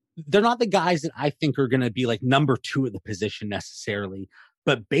they're not the guys that I think are going to be like number 2 at the position necessarily.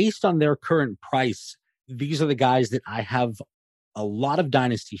 But based on their current price, these are the guys that I have a lot of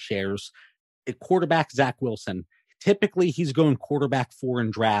dynasty shares. At quarterback, Zach Wilson. Typically, he's going quarterback 4 in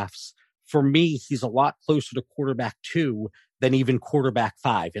drafts. For me, he's a lot closer to quarterback 2 than even quarterback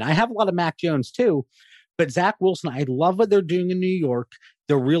 5. And I have a lot of Mac Jones too, but Zach Wilson, I love what they're doing in New York.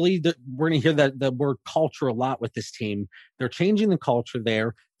 We're going to hear the word culture a lot with this team. They're changing the culture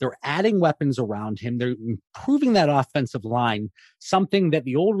there. They're adding weapons around him. They're improving that offensive line, something that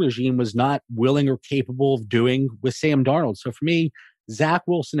the old regime was not willing or capable of doing with Sam Darnold. So for me, Zach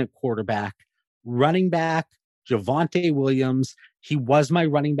Wilson at quarterback, running back, Javonte Williams. He was my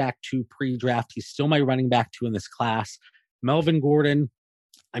running back 2 pre-draft. He's still my running back 2 in this class. Melvin Gordon,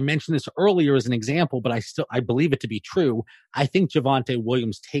 I mentioned this earlier as an example, but I believe it to be true. I think Javonte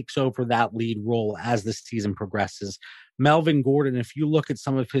Williams takes over that lead role as the season progresses. Melvin Gordon, if you look at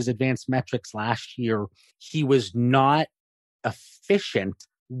some of his advanced metrics last year, he was not efficient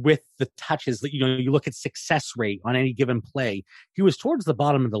with the touches. You look at success rate on any given play. He was towards the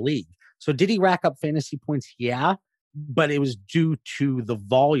bottom of the league. So did he rack up fantasy points? Yeah. But it was due to the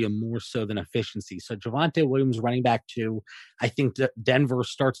volume more so than efficiency. So Javonte Williams, running back 2, I think Denver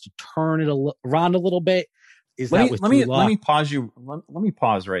starts to turn it around a little bit. Let me pause you. Let me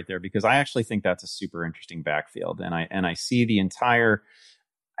pause right there because I actually think that's a super interesting backfield, and I see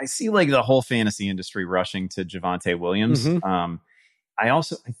like the whole fantasy industry rushing to Javonte Williams. Mm-hmm. I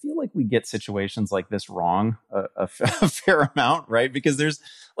feel like we get situations like this wrong a fair amount, right? Because there's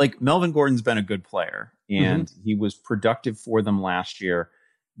like Melvin Gordon's been a good player and he was productive for them last year.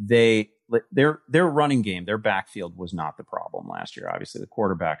 Their running game, their backfield was not the problem last year. Obviously, the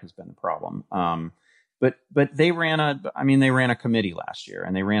quarterback has been the problem. But they ran a committee last year,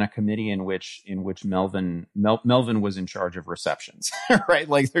 and they ran a committee in which Melvin was in charge of receptions, right?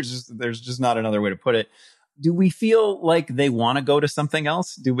 Like there's just not another way to put it. Do we feel like they want to go to something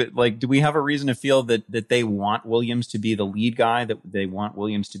else? Do we have a reason to feel that they want Williams to be the lead guy, that they want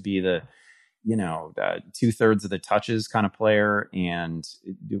Williams to be the 2/3 of the touches kind of player? And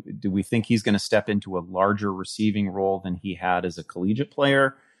do we think he's going to step into a larger receiving role than he had as a collegiate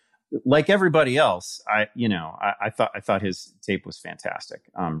player? Like everybody else, I thought his tape was fantastic.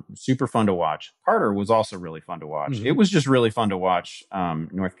 Super fun to watch. Carter was also really fun to watch. Mm-hmm. It was just really fun to watch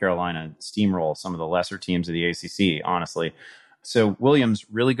North Carolina steamroll some of the lesser teams of the ACC, honestly. So Williams,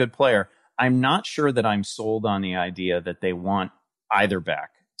 really good player. I'm not sure that I'm sold on the idea that they want either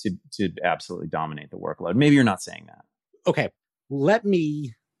back to absolutely dominate the workload. Maybe you're not saying that. Okay, let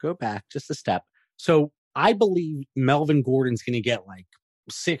me go back just a step. So I believe Melvin Gordon's going to get like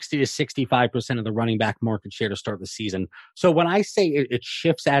 60 to 65% of the running back market share to start the season. So when I say it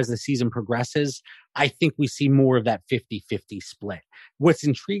shifts as the season progresses, I think we see more of that 50-50 split. What's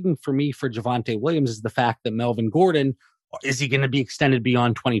intriguing for me for Javonte Williams is the fact that Melvin Gordon, is he going to be extended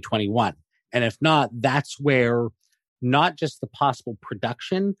beyond 2021? And if not, that's where not just the possible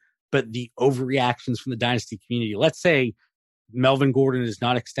production, but the overreactions from the dynasty community. Let's say Melvin Gordon is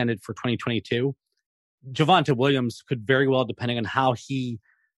not extended for 2022. Javonte Williams could very well, depending on how he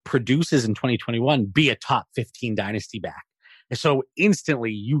produces in 2021, be a top 15 dynasty back. And so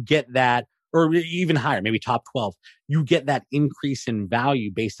instantly you get that, or even higher, maybe top 12, you get that increase in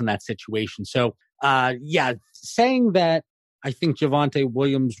value based on that situation. So, saying that I think Javonte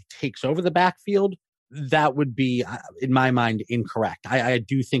Williams takes over the backfield, that would be, in my mind, incorrect. I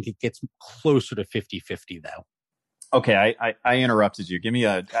do think it gets closer to 50-50, though. Okay, I interrupted you. Give me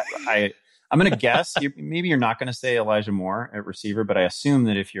I'm going to guess. Maybe you're not going to say Elijah Moore at receiver, but I assume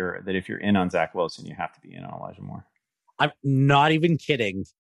that if you're in on Zach Wilson, you have to be in on Elijah Moore. I'm not even kidding.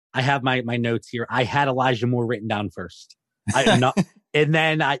 I have my notes here. I had Elijah Moore written down first. And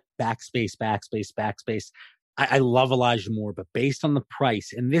then I backspace. I love Elijah Moore, but based on the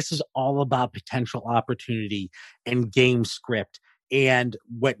price, and this is all about potential opportunity and game script and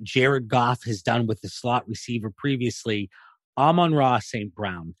what Jared Goff has done with the slot receiver previously, Amon-Ra St.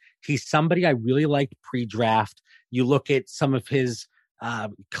 Brown. He's somebody I really liked pre-draft. You look at some of his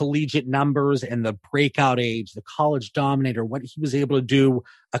collegiate numbers and the breakout age, the college dominator, what he was able to do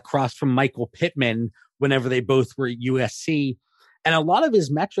across from Michael Pittman whenever they both were at USC. And a lot of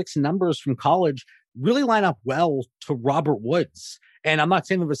his metrics and numbers from college really line up well to Robert Woods. And I'm not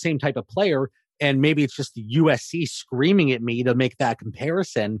saying they're the same type of player, and maybe it's just the USC screaming at me to make that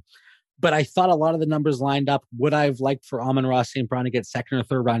comparison. But I thought a lot of the numbers lined up. Would I have liked for Amon-Ra St. Brown to get second or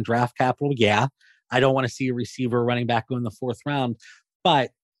third round draft capital? Yeah. I don't want to see a receiver running back go in the fourth round.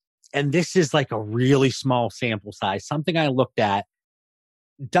 But, and this is like a really small sample size, something I looked at.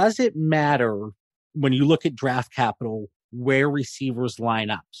 Does it matter when you look at draft capital where receivers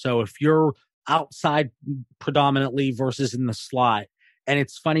line up? So if you're outside predominantly versus in the slot, and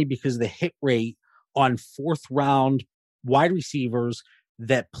it's funny because the hit rate on fourth round wide receivers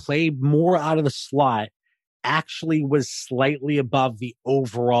that play more out of the slot actually was slightly above the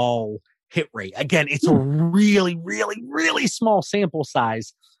overall hit rate. Again, it's a really, really, really small sample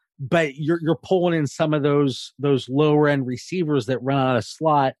size, but you're pulling in some of those lower end receivers that run out of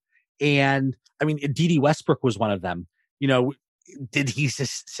slot. And I mean, Dede Westbrook was one of them. You know, did he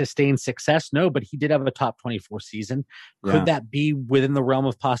sustain success? No, but he did have a top 24 season. Could that be within the realm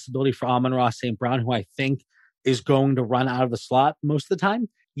of possibility for Amon-Ra St. Brown, who I think is going to run out of the slot most of the time?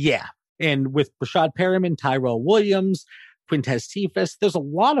 Yeah. And with Rashad Perriman, Tyrell Williams, Quintez Cephas, there's a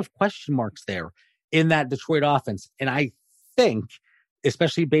lot of question marks there in that Detroit offense. And I think,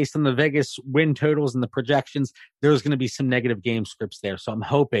 especially based on the Vegas win totals and the projections, there's going to be some negative game scripts there. So I'm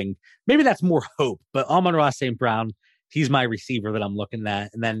hoping, maybe that's more hope, but Amon-Ra St. Brown, he's my receiver that I'm looking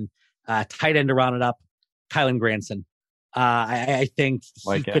at. And then tight end to round it up, Kylen Granson. I think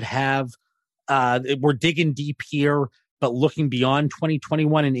he could have, we're digging deep here, but looking beyond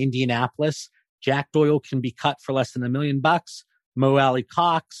 2021 in Indianapolis, Jack Doyle can be cut for less than $1 million. Mo Alley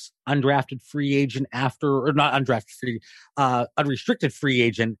Cox, undrafted free agent unrestricted free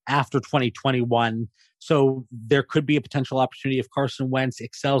agent after 2021. So there could be a potential opportunity if Carson Wentz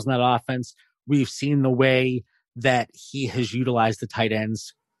excels in that offense. We've seen the way that he has utilized the tight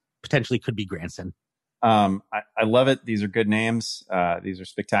ends, potentially could be Granson. I love it. These are good names. These are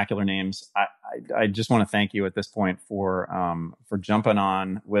spectacular names. I just want to thank you at this point for jumping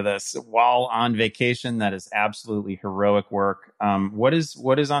on with us while on vacation. That is absolutely heroic work. What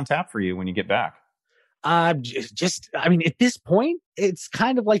is on tap for you when you get back? I mean, at this point, it's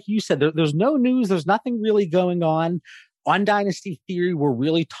kind of like you said, there's no news. There's nothing really going on. On Dynasty Theory, we're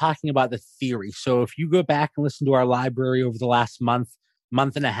really talking about the theory. So if you go back and listen to our library over the last month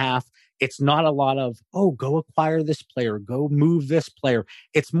and a half, it's not a lot of, go acquire this player, go move this player.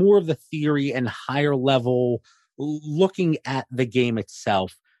 It's more of the theory and higher level looking at the game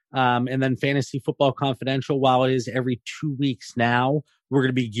itself. And then Fantasy Football Confidential, while it is every 2 weeks now, we're going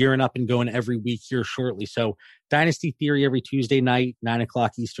to be gearing up and going every week here shortly. So Dynasty Theory every Tuesday night,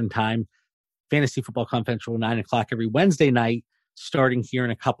 9:00 Eastern time. Fantasy Football Confidential, 9:00 every Wednesday night, starting here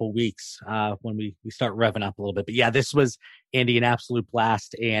in a couple weeks when we start revving up a little bit. But yeah, this was, Andy, an absolute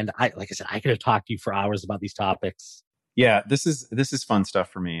blast. And like I said, I could have talked to you for hours about these topics. Yeah, this is fun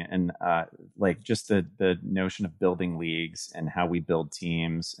stuff for me. And like just the notion of building leagues and how we build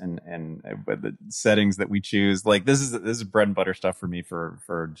teams and the settings that we choose. Like this is bread and butter stuff for me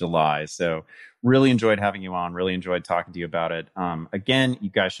for July. So really enjoyed having you on, really enjoyed talking to you about it. Again, you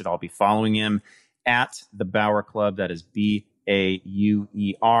guys should all be following him at the Bauer Club. That is BAUER.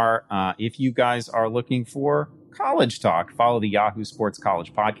 If you guys are looking for college talk, follow the Yahoo Sports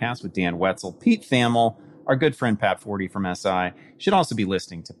College Podcast with Dan Wetzel, Pete Thamel, our good friend Pat Forty from SI. Should also be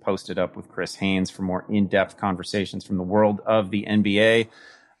listening to Posted Up with Chris Haynes for more in-depth conversations from the world of the NBA.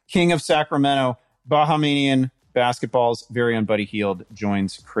 King of Sacramento, Bahamian, Basketball's very own Buddy Hield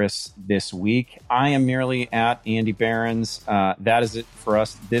joins Chris this week. I am merely at Andy Behrens. That is it for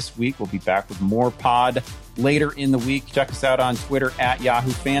us this week. We'll be back with more pod later in the week. Check us out on Twitter at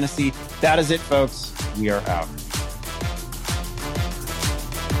Yahoo Fantasy. That is it, folks. We are out.